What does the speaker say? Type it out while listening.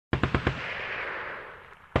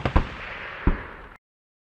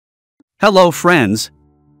Hello friends.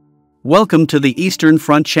 Welcome to the Eastern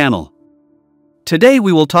Front channel. Today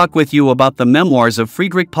we will talk with you about the memoirs of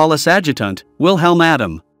Friedrich Paulus adjutant, Wilhelm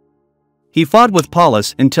Adam. He fought with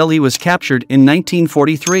Paulus until he was captured in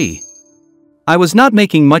 1943. I was not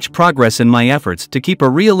making much progress in my efforts to keep a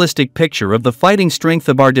realistic picture of the fighting strength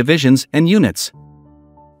of our divisions and units.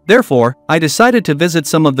 Therefore, I decided to visit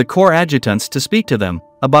some of the corps adjutants to speak to them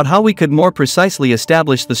about how we could more precisely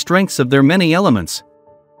establish the strengths of their many elements.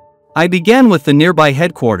 I began with the nearby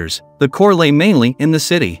headquarters. The corps lay mainly in the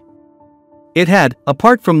city. It had,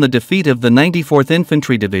 apart from the defeat of the 94th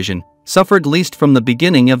Infantry Division, suffered least from the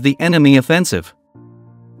beginning of the enemy offensive.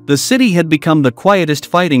 The city had become the quietest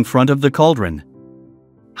fighting front of the cauldron.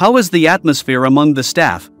 "How is the atmosphere among the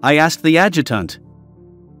staff?" I asked the adjutant.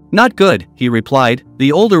 "Not good," he replied.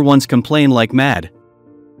 "The older ones complain like mad.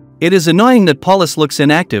 It is annoying that Paulus looks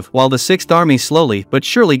inactive while the 6th Army slowly but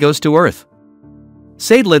surely goes to earth.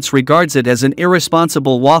 Seydlitz regards it as an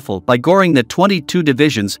irresponsible waffle by goring that 22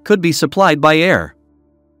 divisions could be supplied by air.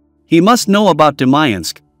 He must know about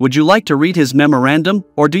Demyansk. Would you like to read his memorandum,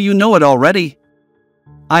 or do you know it already?"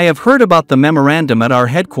 "I have heard about the memorandum at our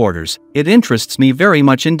headquarters. It interests me very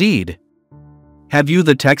much indeed." "Have you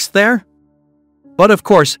the text there?" "But of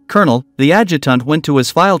course, Colonel." The adjutant went to his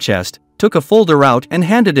file chest, took a folder out and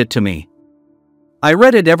handed it to me. I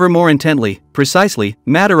read it ever more intently. Precisely,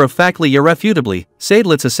 matter-of-factly, irrefutably,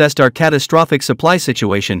 Seydlitz assessed our catastrophic supply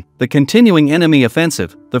situation, the continuing enemy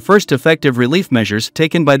offensive, the first effective relief measures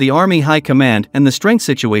taken by the Army High Command, and the strength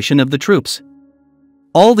situation of the troops.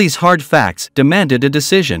 All these hard facts demanded a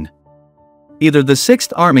decision. Either the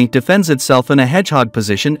 6th Army defends itself in a hedgehog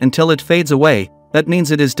position until it fades away, that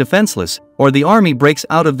means it is defenseless, or the army breaks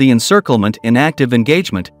out of the encirclement in active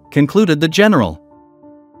engagement, concluded the general.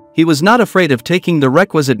 He was not afraid of taking the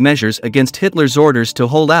requisite measures against Hitler's orders to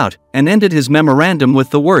hold out, and ended his memorandum with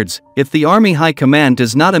the words, "If the Army High Command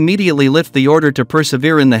does not immediately lift the order to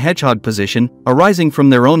persevere in the hedgehog position, arising from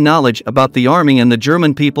their own knowledge about the army and the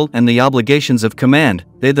German people and the obligations of command,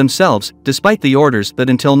 they themselves, despite the orders that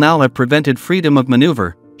until now have prevented freedom of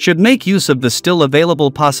maneuver, should make use of the still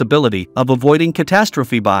available possibility of avoiding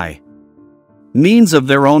catastrophe by means of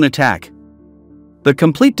their own attack. The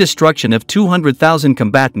complete destruction of 200,000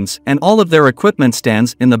 combatants and all of their equipment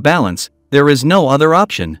stands in the balance. There is no other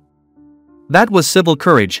option." That was civil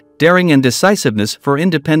courage, daring and decisiveness for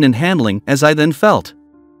independent handling, as I then felt.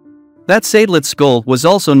 That Seydlitz's goal was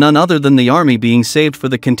also none other than the army being saved for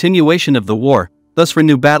the continuation of the war, thus for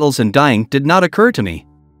new battles and dying, did not occur to me.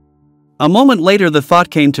 A moment later the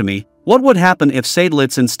thought came to me, what would happen if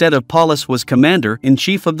Seydlitz instead of Paulus was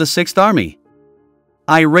commander-in-chief of the 6th Army?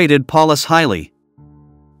 I rated Paulus highly.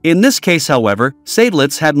 In this case, however,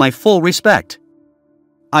 Seydlitz had my full respect.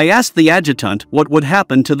 I asked the adjutant what would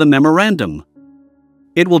happen to the memorandum.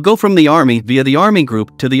 "It will go from the army via the army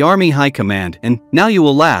group to the Army High Command, and, now you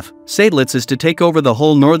will laugh, Seydlitz is to take over the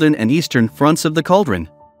whole northern and eastern fronts of the cauldron."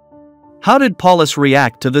 How did Paulus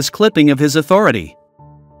react to this clipping of his authority?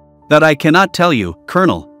 That I cannot tell you,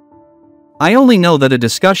 Colonel. I only know that a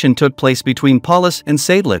discussion took place between Paulus and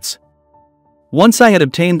Seydlitz. Once I had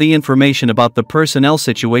obtained the information about the personnel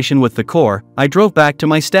situation with the corps, I drove back to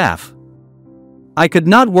my staff. I could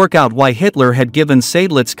not work out why Hitler had given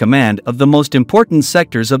Seydlitz command of the most important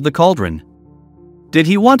sectors of the cauldron. Did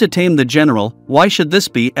he want to tame the general? Why should this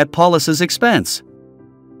be at Paulus's expense?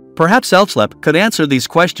 Perhaps Elchlep could answer these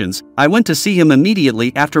questions. I went to see him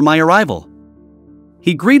immediately after my arrival.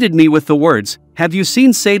 He greeted me with the words, "Have you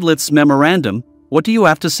seen Seydlitz's memorandum? What do you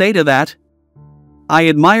have to say to that?" I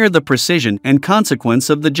admire the precision and consequence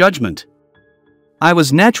of the judgment. I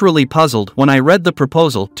was naturally puzzled when I read the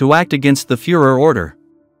proposal to act against the Führer order.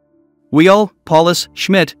 We all, Paulus,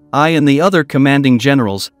 Schmidt, I and the other commanding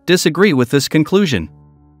generals, disagree with this conclusion.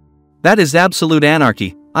 That is absolute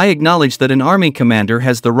anarchy. I acknowledge that an army commander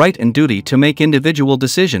has the right and duty to make individual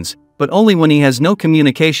decisions, but only when he has no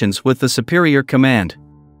communications with the superior command.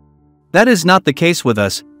 That is not the case with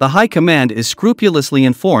us. The High Command is scrupulously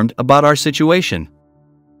informed about our situation.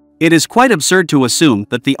 It is quite absurd to assume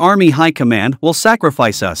that the Army High Command will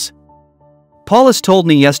sacrifice us. Paulus told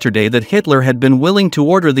me yesterday that Hitler had been willing to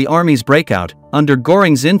order the army's breakout. Under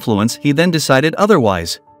Göring's influence, he then decided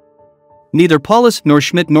otherwise. Neither Paulus nor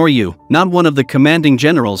Schmidt nor you, not one of the commanding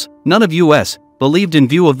generals, none of US, believed in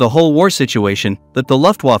view of the whole war situation, that the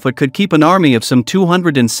Luftwaffe could keep an army of some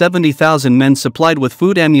 270,000 men supplied with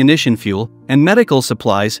food, ammunition, fuel, and medical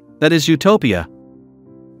supplies, that is Utopia.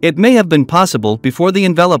 It may have been possible before the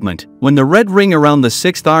envelopment, when the red ring around the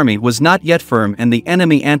 6th Army was not yet firm and the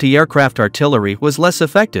enemy anti-aircraft artillery was less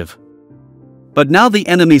effective. But now the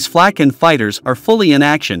enemy's flak and fighters are fully in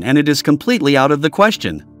action and it is completely out of the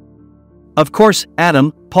question. Of course,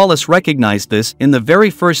 Paulus recognized this in the very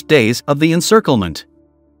first days of the encirclement.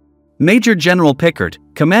 Major General Pickard,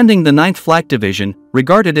 commanding the 9th Flak Division,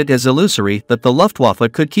 regarded it as illusory that the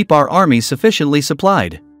Luftwaffe could keep our army sufficiently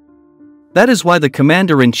supplied. That is why the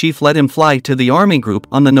commander-in-chief let him fly to the army group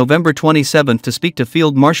on the November 27th to speak to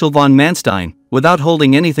Field Marshal von Manstein, without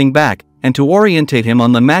holding anything back, and to orientate him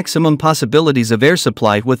on the maximum possibilities of air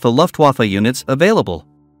supply with the Luftwaffe units available.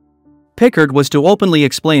 Pickard was to openly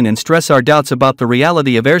explain and stress our doubts about the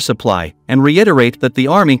reality of air supply, and reiterate that the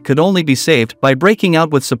army could only be saved by breaking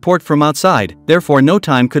out with support from outside, therefore no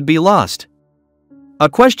time could be lost. A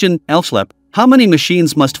question, Elfschlepp: how many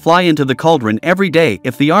machines must fly into the cauldron every day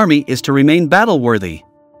if the army is to remain battle-worthy?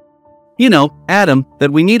 You know, Adam,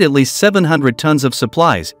 that we need at least 700 tons of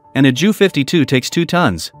supplies, and a Ju-52 takes 2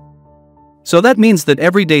 tons. So that means that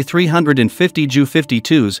every day 350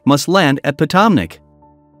 Ju-52s must land at Potomnik.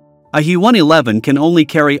 A He-111 can only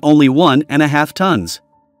carry only 1.5 tons.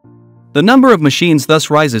 The number of machines thus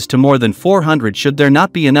rises to more than 400 should there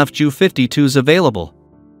not be enough Ju-52s available.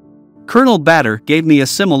 Colonel Batter gave me a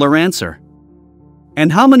similar answer.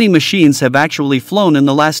 And how many machines have actually flown in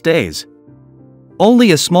the last days?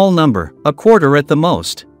 Only a small number, a quarter at the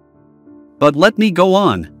most. But let me go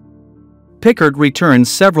on. Pickard returned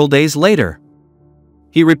several days later.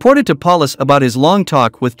 He reported to Paulus about his long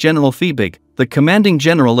talk with General Fiebig, the commanding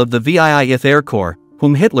general of the VIIth Air Corps,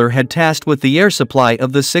 whom Hitler had tasked with the air supply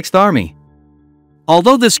of the 6th Army.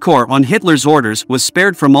 Although this corps on Hitler's orders was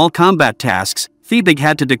spared from all combat tasks, Fiebig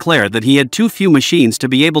had to declare that he had too few machines to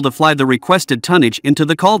be able to fly the requested tonnage into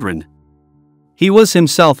the cauldron. He was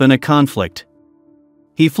himself in a conflict.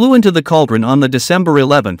 He flew into the cauldron on the December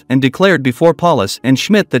 11th and declared before Paulus and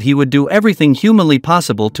Schmidt that he would do everything humanly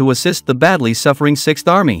possible to assist the badly suffering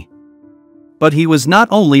 6th Army. But he was not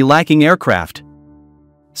only lacking aircraft.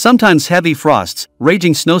 Sometimes heavy frosts,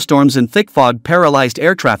 raging snowstorms and thick fog paralyzed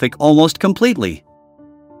air traffic almost completely.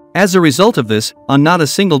 As a result of this, on not a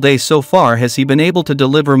single day so far has he been able to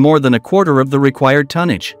deliver more than a quarter of the required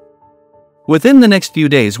tonnage. Within the next few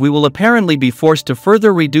days we will apparently be forced to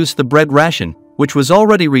further reduce the bread ration, which was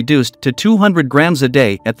already reduced to 200 grams a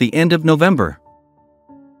day at the end of November.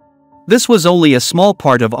 This was only a small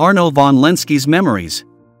part of Arno von Lenski's memories.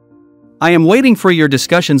 I am waiting for your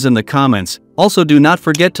discussions in the comments. Also, do not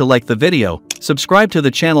forget to like the video, subscribe to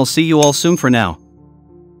the channel. See you all soon. For now.